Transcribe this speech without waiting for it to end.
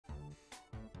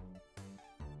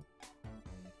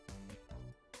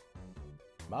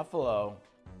Muffalo.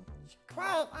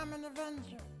 Quiet, I'm an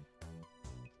Avenger.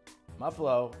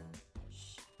 Muffalo.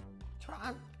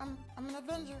 I'm an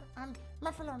Avenger. I'm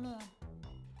Muffalo Man.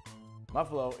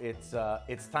 Muffalo,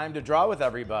 it's time to draw with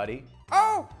everybody.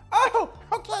 Oh,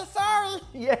 okay, sorry.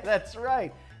 Yeah, that's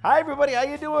right. Hi, everybody. How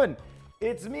you doing?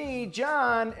 It's me,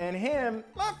 John, and him,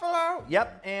 Muffalo.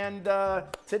 Yep, and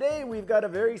today we've got a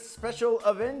very special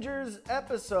Avengers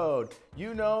episode.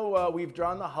 You know, we've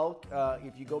drawn the Hulk.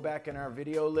 If you go back in our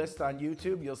video list on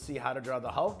YouTube, you'll see how to draw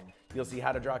the Hulk. You'll see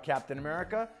how to draw Captain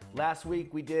America. Last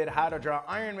week we did how to draw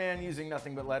Iron Man using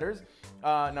nothing but letters,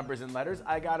 numbers and letters.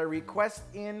 I got a request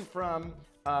in from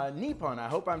Nippon. I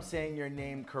hope I'm saying your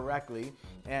name correctly.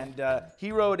 And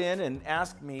he wrote in and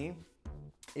asked me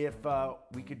if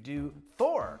we could do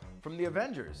Thor from the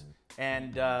Avengers.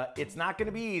 And it's not going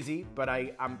to be easy, but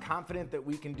I'm confident that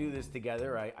we can do this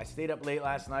together. I stayed up late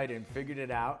last night and figured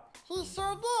it out. He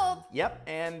sure did. Yep,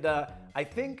 and I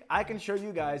think I can show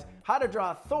you guys how to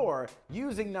draw Thor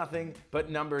using nothing but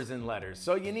numbers and letters.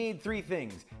 So you need three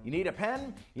things. You need a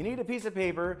pen, you need a piece of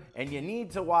paper, and you need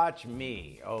to watch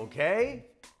me, okay?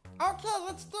 Okay,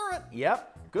 let's do it.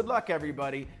 Yep, good luck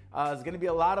everybody. There's gonna be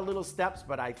a lot of little steps,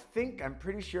 but I'm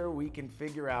pretty sure we can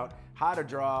figure out how to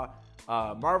draw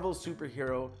Marvel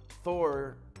superhero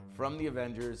Thor from the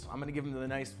Avengers. I'm gonna give him the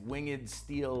nice winged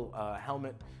steel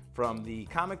helmet from the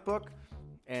comic book.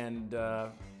 And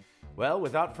well,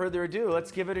 without further ado,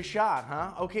 let's give it a shot,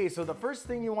 huh? Okay, so the first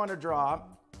thing you wanna draw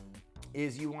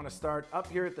is you wanna start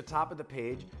up here at the top of the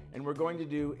page, and we're going to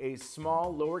do a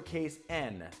small lowercase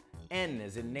n. N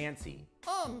as in Nancy.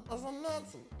 N as in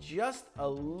Nancy. Just a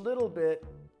little bit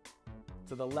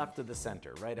to the left of the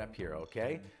center, right up here,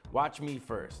 okay? Watch me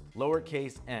first.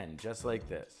 Lowercase n, just like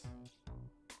this.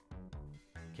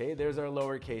 Okay, there's our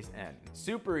lowercase n.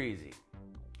 Super easy.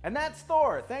 And that's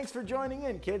Thor. Thanks for joining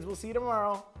in, kids. We'll see you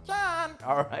tomorrow. John.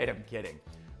 All right, I'm kidding.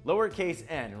 Lowercase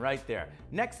n, right there.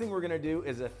 Next thing we're gonna do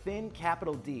is a thin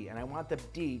capital D, and I want the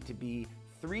D to be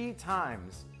 3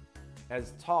 times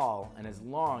as tall and as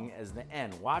long as the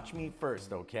N. Watch me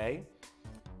first, okay?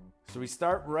 So we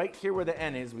start right here where the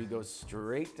N is. We go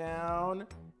straight down,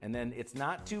 and then it's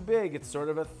not too big. It's sort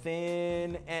of a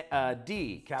thin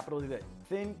D, capital D,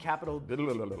 thin capital,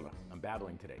 I'm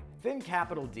babbling today. Thin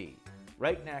capital D,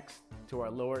 right next to our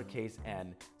lowercase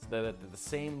n, so that they're at the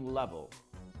same level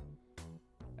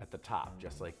at the top,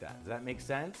 just like that. Does that make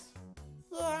sense?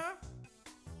 Yeah.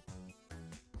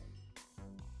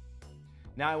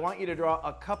 Now I want you to draw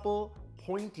a couple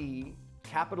pointy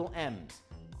capital M's.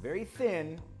 Very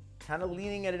thin, kind of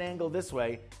leaning at an angle this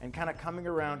way, and kind of coming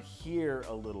around here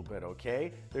a little bit,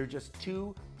 okay? They're just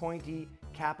 2 pointy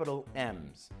capital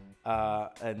M's.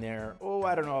 And they're,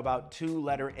 I don't know, about 2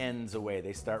 letter N's away.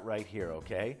 They start right here,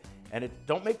 okay? And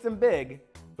don't make them big,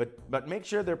 but make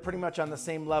sure they're pretty much on the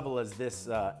same level as this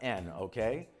N,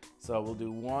 okay? So we'll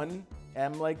do one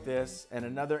M like this, and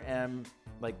another M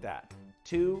like that.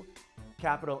 2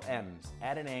 capital M's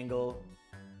at an angle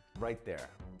right there.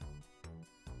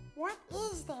 What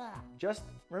is that? Just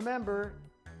remember,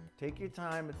 take your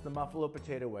time. It's the Muffalo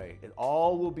Potato way. It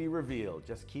all will be revealed.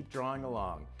 Just keep drawing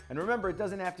along. And remember, it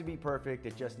doesn't have to be perfect.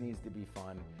 It just needs to be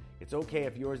fun. It's okay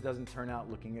if yours doesn't turn out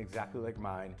looking exactly like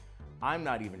mine. I'm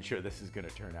not even sure this is going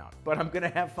to turn out, but I'm going to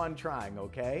have fun trying,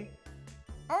 okay?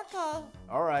 Okay.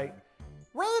 All right.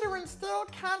 Way to instill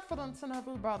confidence in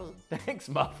everybody. Thanks,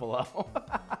 Muffalo.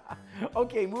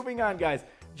 Okay, moving on, guys.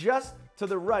 Just to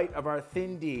the right of our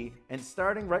thin D, and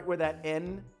starting right where that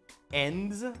N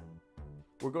ends,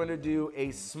 we're going to do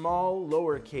a small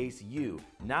lowercase u.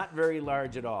 Not very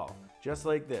large at all. Just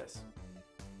like this.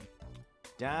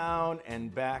 Down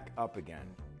and back up again.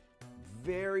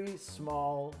 Very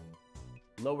small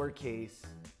lowercase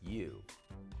u.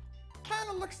 Kind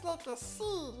of looks like a C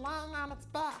lying on its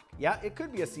back. Yeah, it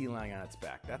could be a C lying on its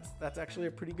back. That's actually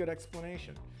a pretty good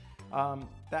explanation.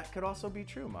 That could also be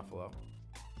true, Muffalo.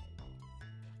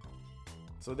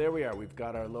 So there we are. We've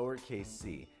got our lowercase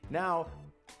c. Now,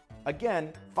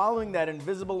 again, following that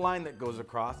invisible line that goes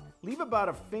across, leave about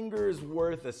a finger's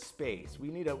worth of space. We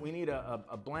need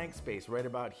a blank space right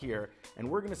about here, and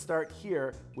we're going to start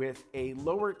here with a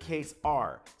lowercase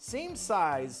r. Same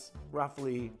size,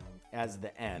 roughly, as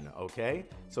the N, okay?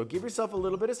 So give yourself a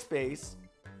little bit of space,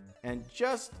 and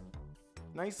just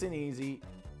nice and easy,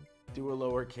 do a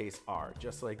lowercase r,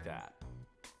 just like that.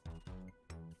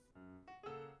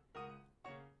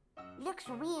 Looks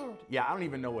weird. Yeah, I don't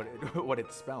even know what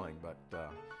it's spelling, but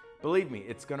believe me,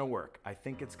 it's gonna work. I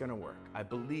think it's gonna work. I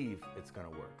believe it's gonna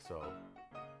work, so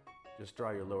just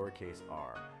draw your lowercase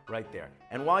r right there.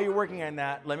 And while you're working on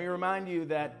that, let me remind you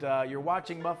that you're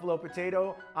watching Muffalo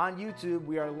Potato on YouTube.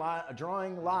 We are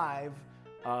drawing live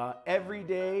every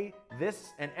day,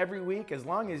 this and every week, as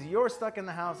long as you're stuck in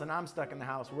the house and I'm stuck in the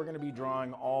house, we're gonna be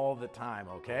drawing all the time,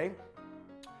 okay?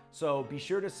 So be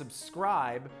sure to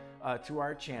subscribe to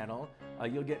our channel.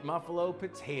 You'll get Muffalo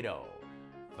Potato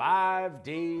 5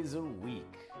 days a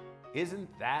week. Isn't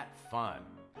that fun?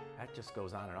 That just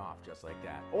goes on and off just like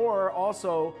that. Or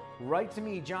also, write to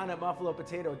me,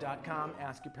 john@muffalopotato.com.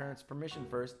 Ask your parents' permission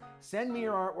first. Send me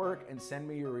your artwork and send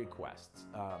me your requests.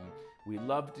 We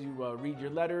love to read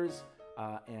your letters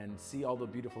and see all the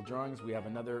beautiful drawings. We have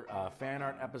another fan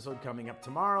art episode coming up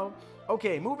tomorrow.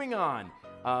 Okay, moving on.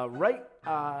 Right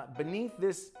beneath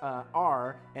this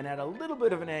R and at a little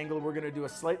bit of an angle, we're gonna do a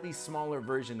slightly smaller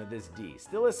version of this D.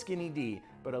 Still a skinny D,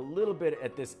 but a little bit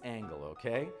at this angle,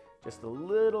 okay? Just a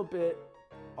little bit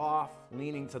off,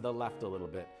 leaning to the left a little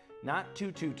bit. Not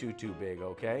too big,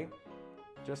 okay?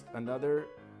 Just another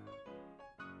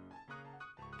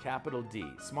capital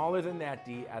D. Smaller than that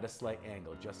D at a slight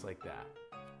angle, just like that.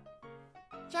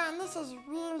 John, this is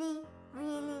really,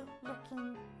 really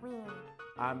looking weird.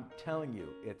 I'm telling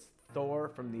you, it's Thor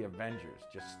from the Avengers.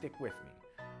 Just stick with me.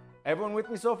 Everyone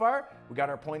with me so far? We got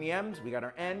our pointy M's, we got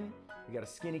our N, we got a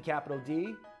skinny capital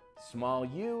D, small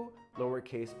U,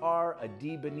 lowercase r, a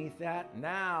D beneath that.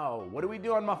 Now, what do we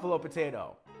do on Muffalo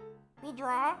Potato? We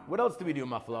draw. What else do we do,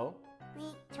 Muffalo?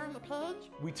 We turn the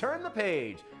page. We turn the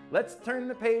page. Let's turn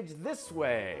the page this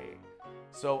way.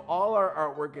 So all our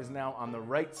artwork is now on the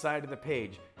right side of the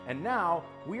page. And now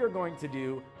we are going to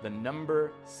do the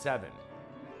number 7.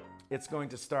 It's going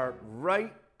to start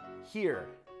right here,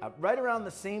 right around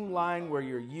the same line where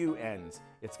your U ends.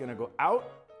 It's gonna go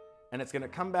out, and it's gonna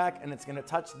come back, and it's gonna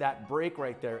touch that break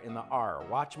right there in the R.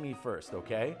 Watch me first,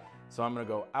 okay? So I'm gonna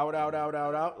go out, out, out,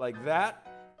 out, out, like that,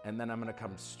 and then I'm gonna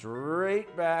come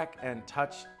straight back and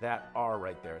touch that R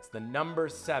right there. It's the number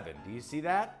 7. Do you see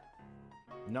that?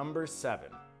 Number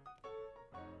 7.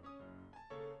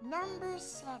 Number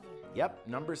 7. Yep,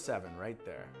 number 7 right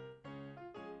there.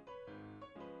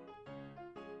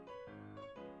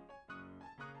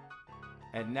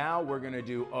 And now we're gonna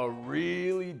do a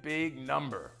really big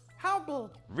number. How big?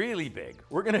 Really big.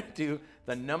 We're gonna do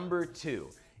the number 2.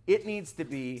 It needs to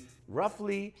be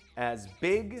roughly as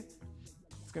big.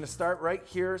 It's gonna start right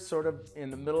here, sort of in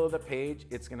the middle of the page.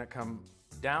 It's gonna come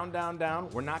down, down, down.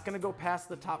 We're not gonna go past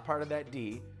the top part of that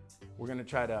D. We're gonna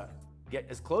try to get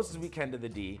as close as we can to the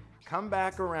D, come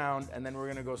back around, and then we're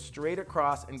gonna go straight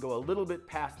across and go a little bit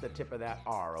past the tip of that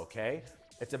R, okay?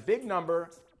 It's a big number.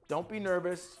 Don't be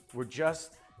nervous. We're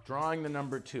just drawing the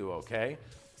number 2, okay?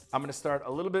 I'm gonna start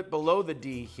a little bit below the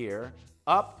D here,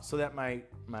 up so that my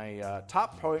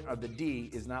top point of the D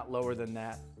is not lower than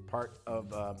that part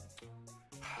of,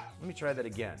 let me try that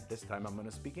again. This time I'm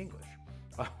gonna speak English.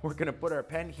 We're gonna put our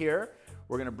pen here.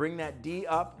 We're gonna bring that D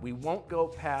up. We won't go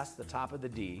past the top of the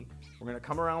D. We're gonna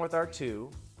come around with our 2,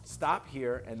 stop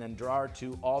here, and then draw our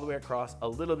 2 all the way across a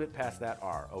little bit past that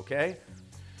R, okay?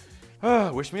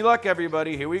 Wish me luck,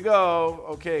 everybody. Here we go.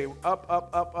 Okay, up, up,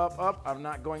 up, up, up. I'm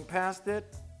not going past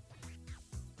it.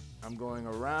 I'm going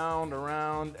around,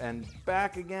 around, and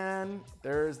back again.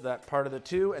 There's that part of the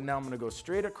 2, and now I'm gonna go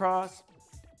straight across,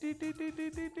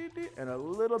 and a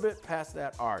little bit past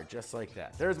that R, just like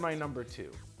that. There's my number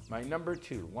 2. My number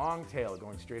 2, long tail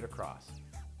going straight across.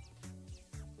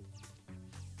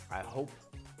 I hope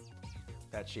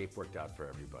that shape worked out for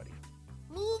everybody.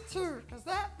 Me too, because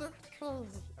that looked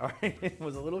crazy. All right, it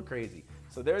was a little crazy.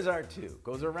 So there's our 2.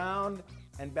 Goes around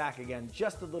and back again,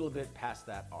 just a little bit past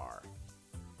that R.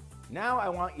 Now I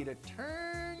want you to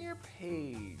turn your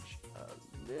page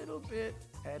a little bit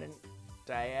at a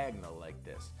diagonal like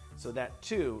this. So that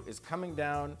 2 is coming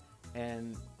down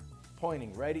and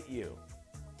pointing right at you.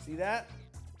 See that?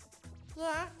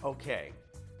 Yeah. Okay,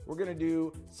 we're gonna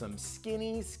do some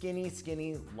skinny, skinny,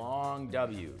 skinny, long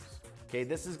W's. Okay,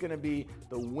 this is gonna be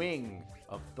the wing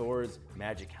of Thor's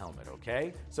magic helmet,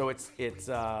 okay? So it's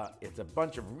a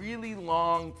bunch of really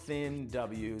long, thin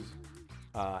W's,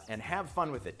 and have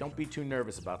fun with it. Don't be too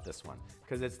nervous about this one,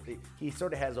 because he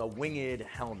sort of has a winged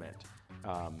helmet.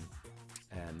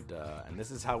 And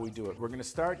this is how we do it. We're gonna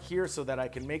start here so that I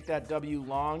can make that W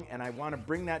long, and I wanna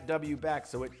bring that W back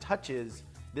so it touches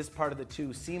this part of the 2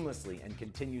 seamlessly and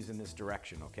continues in this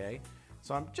direction, okay?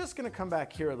 So I'm just gonna come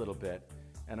back here a little bit,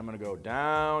 and I'm gonna go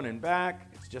down and back.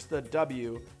 It's just a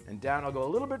W, and down. I'll go a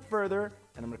little bit further,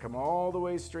 and I'm gonna come all the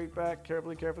way straight back,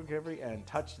 carefully, carefully, carefully, and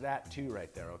touch that 2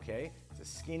 right there, okay? It's a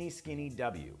skinny, skinny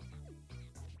W.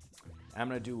 I'm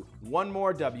gonna do one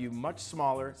more W, much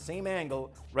smaller, same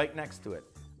angle, right next to it.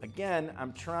 Again,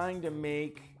 I'm trying to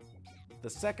make the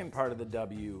second part of the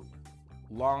W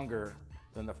longer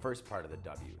than the first part of the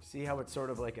W. See how it's sort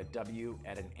of like a W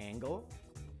at an angle?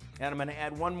 And I'm gonna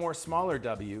add one more smaller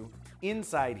W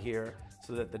inside here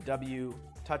so that the W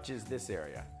touches this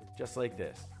area, just like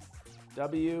this.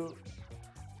 W,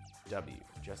 W,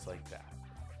 just like that.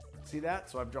 See that?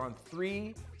 So I've drawn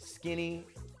 3 skinny,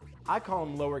 I call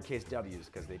them lowercase w's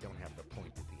because they don't have the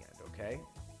point at the end, okay?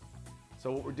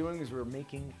 So what we're doing is we're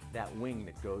making that wing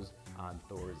that goes on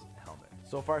Thor's helmet.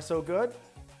 So far, so good?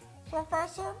 So far,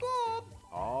 so good.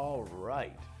 All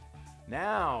right.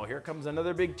 Now, here comes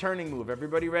another big turning move.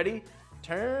 Everybody ready?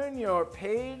 Turn your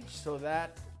page so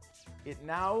that it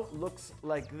now looks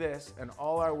like this, and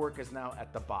all our work is now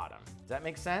at the bottom. Does that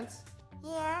make sense?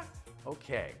 Yeah.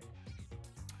 Okay.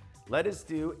 Let us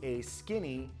do a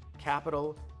skinny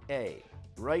capital A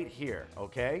right here,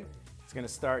 okay? It's gonna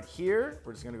start here.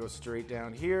 We're just gonna go straight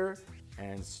down here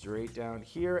and straight down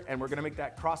here, and we're gonna make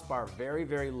that crossbar very,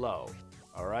 very low.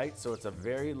 All right, so it's a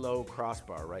very low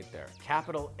crossbar right there.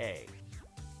 Capital A.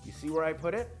 You see where I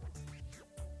put it?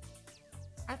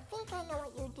 I think I know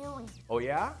what you're doing. Oh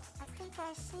yeah? I think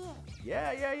I see it.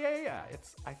 Yeah.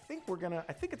 I think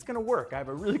it's gonna work. I have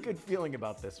a really good feeling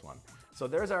about this one. So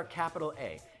there's our capital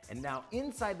A. And now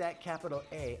inside that capital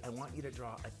A, I want you to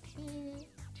draw a teeny,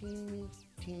 teeny,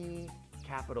 teeny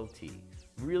capital T.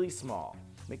 Really small.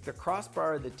 Make the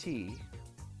crossbar of the T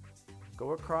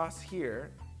go across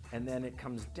here, and then it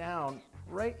comes down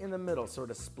right in the middle, sort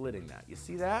of splitting that. You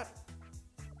see that?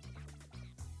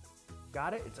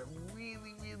 Got it? It's a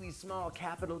really, really small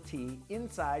capital T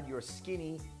inside your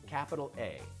skinny capital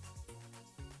A.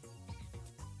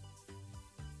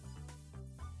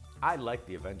 I like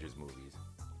the Avengers movies.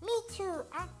 Me too.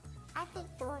 I think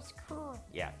Thor's cool.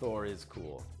 Yeah, Thor is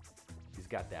cool. He's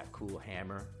got that cool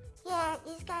hammer. Yeah,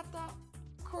 he's got that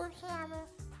cool hammer,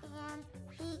 and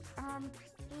he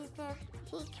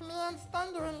commands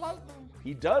thunder and lightning.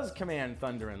 He does command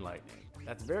thunder and lightning.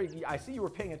 That's very, I see you were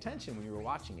paying attention when you were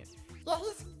watching it. Yeah,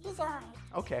 he's all right.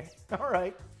 Okay, all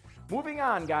right. Moving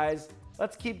on, guys.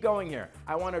 Let's keep going here.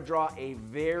 I want to draw a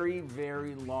very,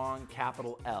 very long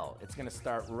capital L. It's going to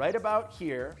start right about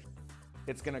here.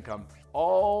 It's going to come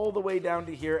all the way down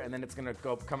to here, and then it's going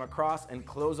to come across and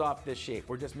close off this shape.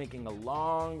 We're just making a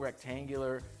long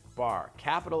rectangular bar.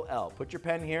 Capital L. Put your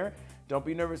pen here. Don't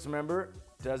be nervous. Remember,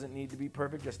 doesn't need to be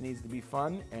perfect, just needs to be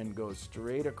fun, and go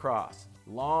straight across.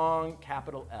 Long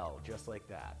capital L, just like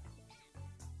that.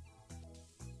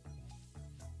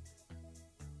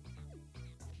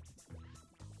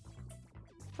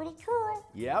 Pretty cool.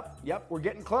 Yep, we're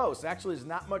getting close. Actually, there's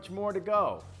not much more to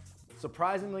go,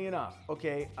 surprisingly enough.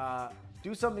 Okay,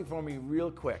 do something for me real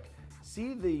quick.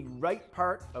 See the right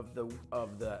part of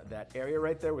that area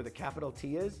right there where the capital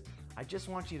T is? I just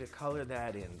want you to color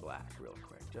that in black real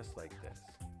quick, just like this.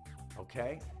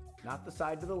 Okay? Not the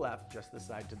side to the left, just the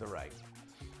side to the right.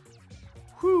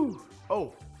 Whew!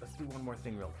 Oh, let's do one more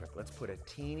thing real quick. Let's put a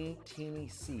teeny, teeny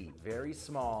C, very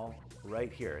small,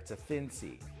 right here. It's a thin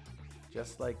C,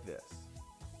 just like this.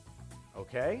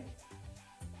 Okay?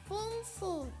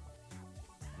 Fancy.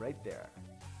 Right there.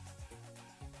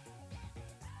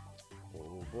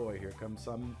 Oh boy, here comes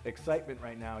some excitement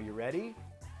right now. You ready?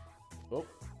 Oh,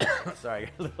 sorry,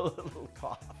 a little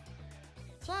cough.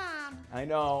 John. I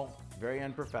know, very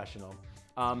unprofessional.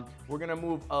 We're gonna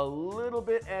move a little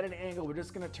bit at an angle. We're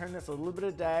just gonna turn this a little bit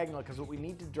of diagonal because what we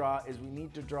need to draw is we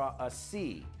need to draw a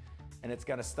C. And it's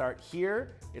gonna start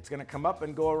here, it's gonna come up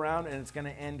and go around, and it's gonna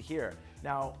end here.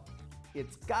 Now,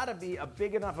 it's gotta be a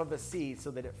big enough of a C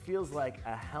so that it feels like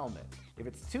a helmet. If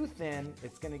it's too thin,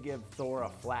 it's gonna give Thor a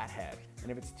flat head.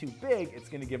 And if it's too big, it's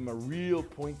gonna give him a real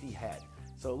pointy head.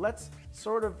 So let's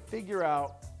sort of figure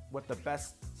out what the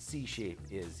best C shape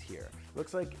is here.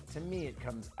 Looks like, to me, it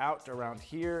comes out around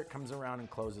here, comes around and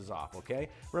closes off, okay?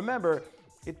 Remember,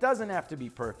 it doesn't have to be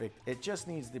perfect, it just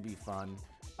needs to be fun.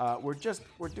 We're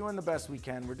doing the best we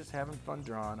can. We're just having fun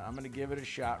drawing. I'm gonna give it a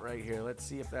shot right here. Let's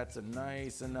see if that's a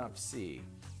nice enough C.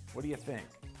 What do you think?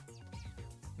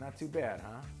 Not too bad,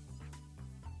 huh?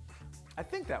 I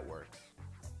think that works.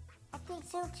 I think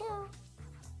so too.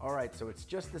 All right, so it's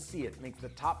just the C. It makes the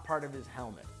top part of his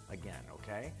helmet again,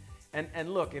 okay?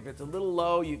 And look, if it's a little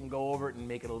low, you can go over it and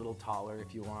make it a little taller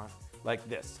if you want, like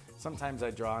this. Sometimes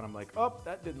I draw and I'm like, oh,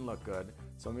 that didn't look good.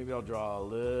 So maybe I'll draw a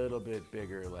little bit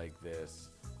bigger like this,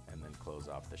 and then close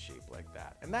off the shape like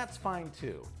that. And that's fine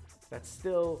too. That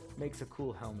still makes a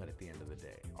cool helmet at the end of the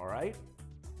day, all right?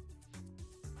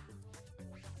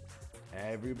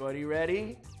 Everybody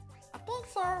ready? I think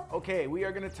so. Okay, we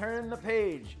are gonna turn the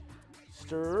page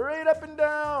straight up and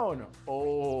down.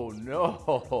 Oh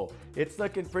no, it's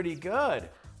looking pretty good.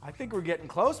 I think we're getting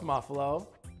close, Muffalo.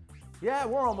 Yeah,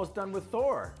 we're almost done with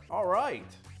Thor. All right.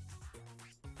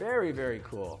 Very, very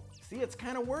cool. See, it's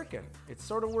kind of working. It's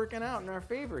sort of working out in our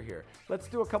favor here. Let's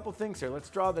do a couple things here. Let's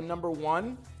draw the number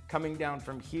 1 coming down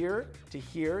from here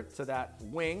to that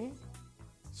wing,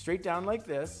 straight down like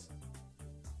this.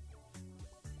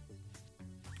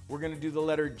 We're gonna do the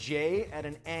letter J at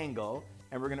an angle,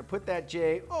 and we're gonna put that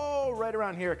J, right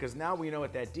around here, because now we know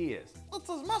what that D is. It's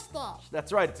his mustache.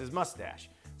 That's right, it's his mustache.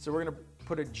 So we're gonna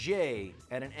put a J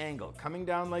at an angle, coming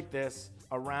down like this,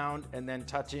 around, and then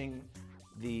touching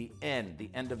the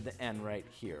end of the N right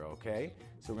here, okay?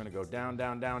 So we're gonna go down,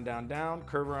 down, down, down, down,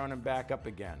 curve around and back up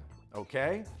again,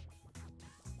 okay?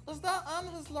 Is that on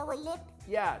his lower lip?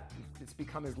 Yeah, it's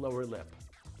become his lower lip.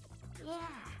 Yeah,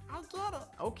 I get it.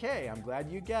 Okay, I'm glad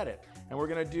you get it. And we're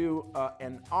gonna do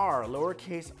an R,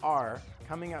 lowercase r,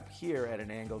 coming up here at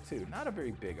an angle too. Not a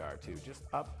very big R too, just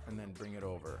up and then bring it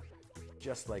over.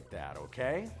 Just like that,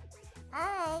 okay? All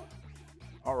right.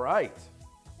 All right.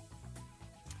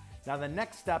 Now the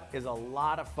next step is a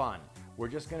lot of fun. We're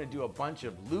just gonna do a bunch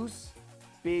of loose,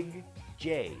 big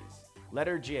J's,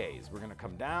 letter J's. We're gonna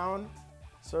come down,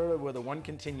 sort of where the one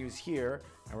continues here,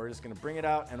 and we're just gonna bring it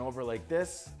out and over like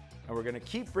this, and we're gonna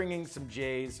keep bringing some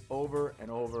J's over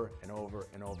and over and over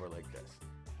and over like this.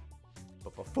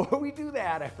 But before we do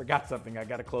that, I forgot something. I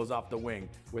gotta close off the wing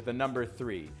with a number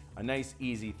 3, a nice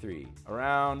easy 3.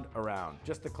 Around, around,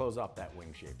 just to close off that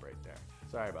wing shape right there.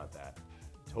 Sorry about that.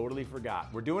 Totally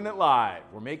forgot. We're doing it live.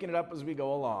 We're making it up as we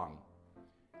go along.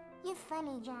 You're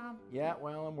funny, John. Yeah,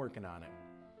 well, I'm working on it.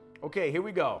 Okay, here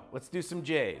we go. Let's do some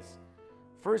J's.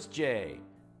 First J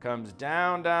comes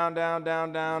down, down, down,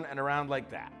 down, down, and around like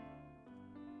that.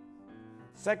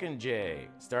 Second J,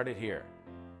 start it here.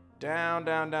 Down,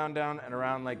 down, down, down, and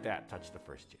around like that. Touch the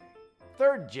first J.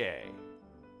 Third J,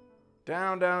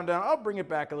 down, down, down. I'll bring it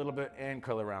back a little bit and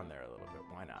curl around there a little bit.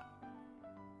 Why not?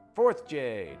 Fourth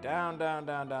J, down, down,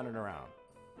 down, down, and around.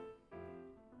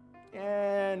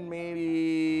 And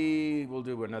maybe we'll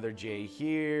do another J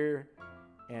here,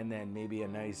 and then maybe a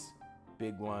nice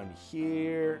big one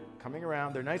here, coming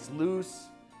around. They're nice, loose,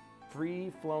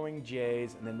 free-flowing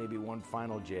J's, and then maybe one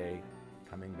final J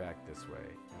coming back this way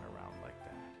and around like that.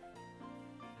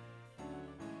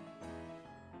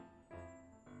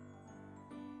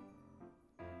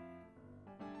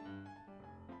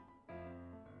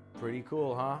 Pretty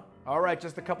cool, huh? All right,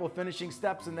 just a couple of finishing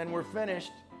steps and then we're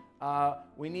finished.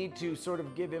 We need to sort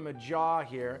of give him a jaw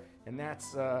here, and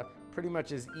that's pretty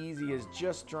much as easy as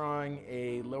just drawing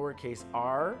a lowercase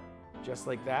r, just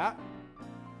like that.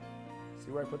 See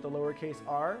where I put the lowercase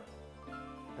r?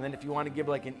 And then if you want to give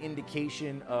like an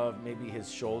indication of maybe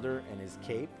his shoulder and his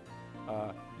cape,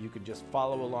 you could just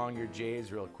follow along your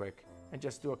J's real quick and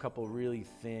just do a couple really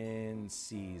thin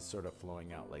C's sort of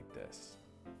flowing out like this.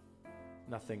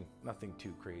 Nothing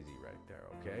too crazy right there,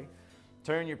 okay?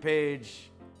 Turn your page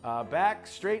back,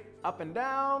 straight, up and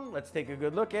down. Let's take a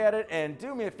good look at it, and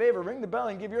do me a favor, ring the bell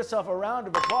and give yourself a round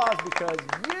of applause because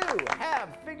you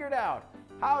have figured out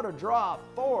how to draw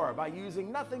Thor by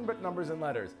using nothing but numbers and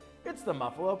letters. It's the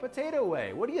Muffalo Potato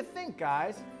way. What do you think,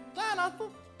 guys? John, I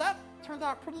think that turned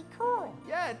out pretty cool.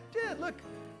 Yeah, it did. Look,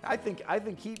 I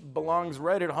think he belongs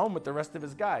right at home with the rest of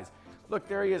his guys. Look,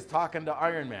 there he is talking to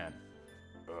Iron Man.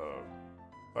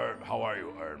 How are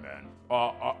you, Iron Man?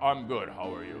 I'm good.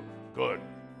 How are you? Good.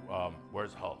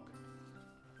 Where's Hulk?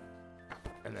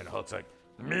 And then Hulk's like,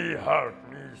 me Hulk,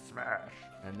 me smash.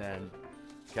 And then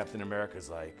Captain America's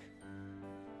like,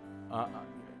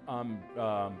 I'm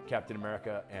Captain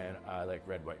America and I like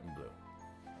red, white, and blue.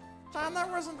 John,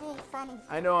 that wasn't very funny.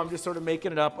 I know, I'm just sort of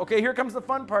making it up. Okay, here comes the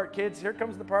fun part, kids. Here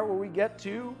comes the part where we get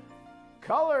to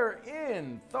color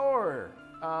in Thor.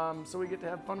 So we get to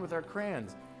have fun with our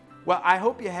crayons. Well, I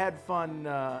hope you had fun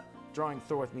drawing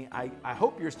Thor with me. I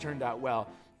hope yours turned out well.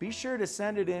 Be sure to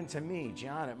send it in to me,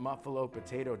 John at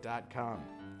muffalopotato.com.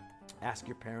 Ask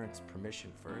your parents'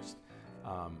 permission first,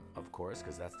 of course,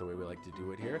 because that's the way we like to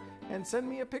do it here. And send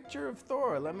me a picture of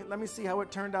Thor. Let me see how it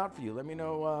turned out for you. Let me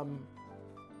know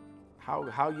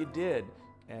how you did,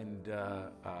 and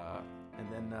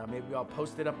then maybe I'll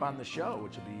post it up on the show,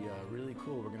 which will be really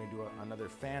cool. We're going to do another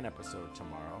fan episode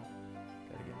tomorrow.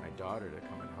 Got to get my daughter to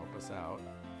come and help us out.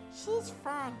 She's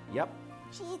fun. Yep.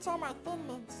 She eats all my Thin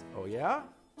Mints. Oh, yeah?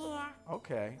 Yeah.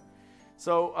 Okay.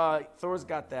 So Thor's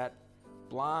got that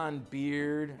blonde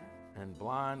beard and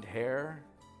blonde hair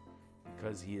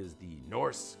because he is the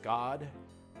Norse god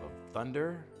of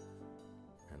thunder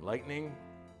and lightning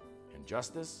and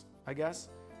justice, I guess.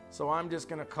 So I'm just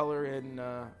going to color in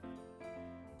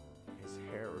his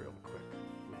hair real quick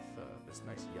with this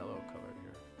nice yellow color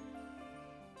here.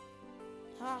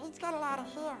 Yeah, he's got a lot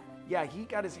of hair. Yeah, he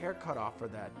got his hair cut off for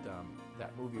that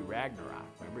movie Ragnarok.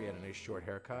 Remember, he had a nice short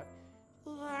haircut?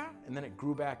 Yeah. and then it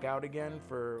grew back out again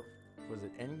for, was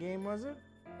it Endgame, was it?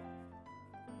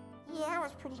 Yeah, that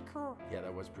was pretty cool. Yeah,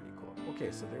 that was pretty cool. Okay,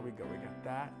 so there we go. We got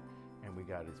that, and we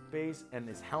got his base, and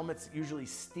his helmet's usually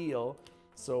steel,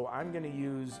 so I'm gonna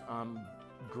use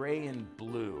gray and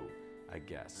blue, I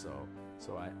guess.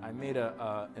 So I made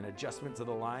an adjustment to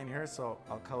the line here, so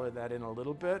I'll color that in a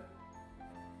little bit.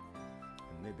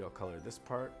 And maybe I'll color this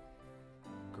part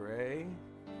gray.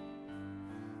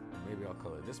 Maybe I'll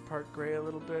color this part gray a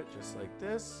little bit, just like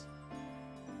this.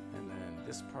 And then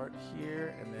this part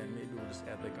here, and then maybe we'll just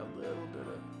add like a little bit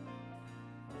of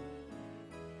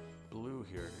blue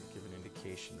here to give an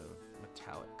indication of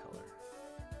metallic color.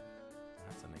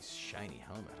 That's a nice shiny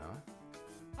helmet, huh?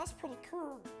 That's pretty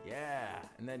cool. Yeah,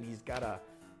 and then he's got I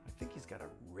think he's got a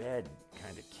red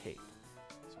kind of cape.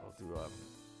 So I'll do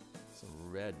some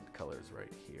red colors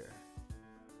right here.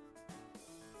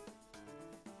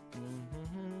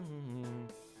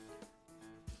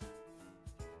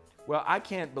 Well, I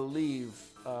can't believe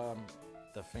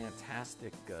the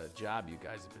fantastic job you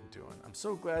guys have been doing. I'm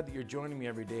so glad that you're joining me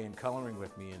every day and coloring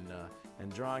with me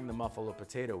and drawing the Muffalo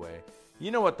Potato way.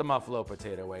 You know what the Muffalo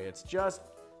Potato way, it's just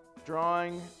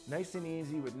drawing nice and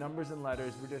easy with numbers and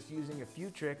letters. We're just using a few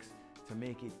tricks to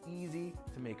make it easy,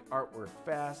 to make artwork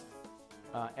fast.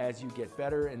 As you get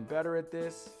better and better at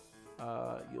this,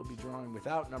 you'll be drawing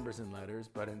without numbers and letters,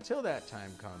 but until that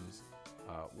time comes,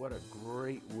 what a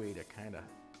great way to kind of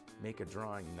make a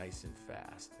drawing nice and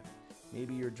fast.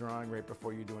 Maybe you're drawing right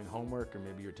before you're doing homework, or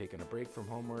maybe you're taking a break from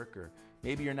homework, or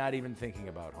maybe you're not even thinking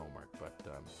about homework. But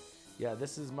yeah,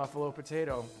 this is Muffalo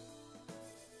Potato,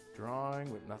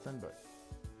 drawing with nothing but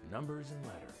numbers and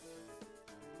letters.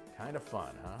 Kind of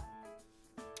fun,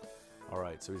 huh? All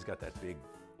right, so he's got that big,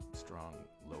 strong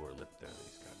lower lip there that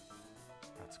he's got.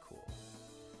 That's cool.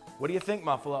 What do you think,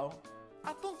 Muffalo?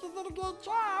 I think you did a good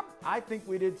job. I think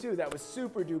we did too. That was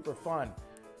super duper fun.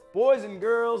 Boys and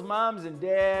girls, moms and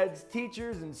dads,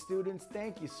 teachers and students,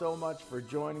 thank you so much for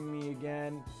joining me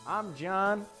again. I'm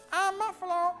John. I'm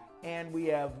Muffalo. And we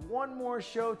have one more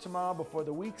show tomorrow before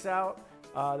the week's out.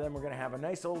 Then we're going to have a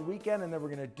nice old weekend, and then we're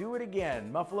going to do it again.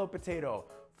 Muffalo Potato,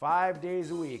 5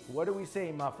 days a week. What do we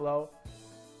say, Muffalo?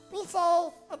 We say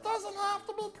it doesn't have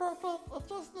to be perfect. It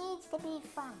just needs to be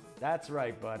fun. That's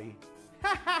right, buddy.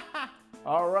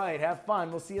 All right, have fun.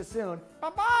 We'll see you soon.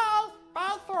 Bye-bye.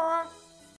 Bye, Thor.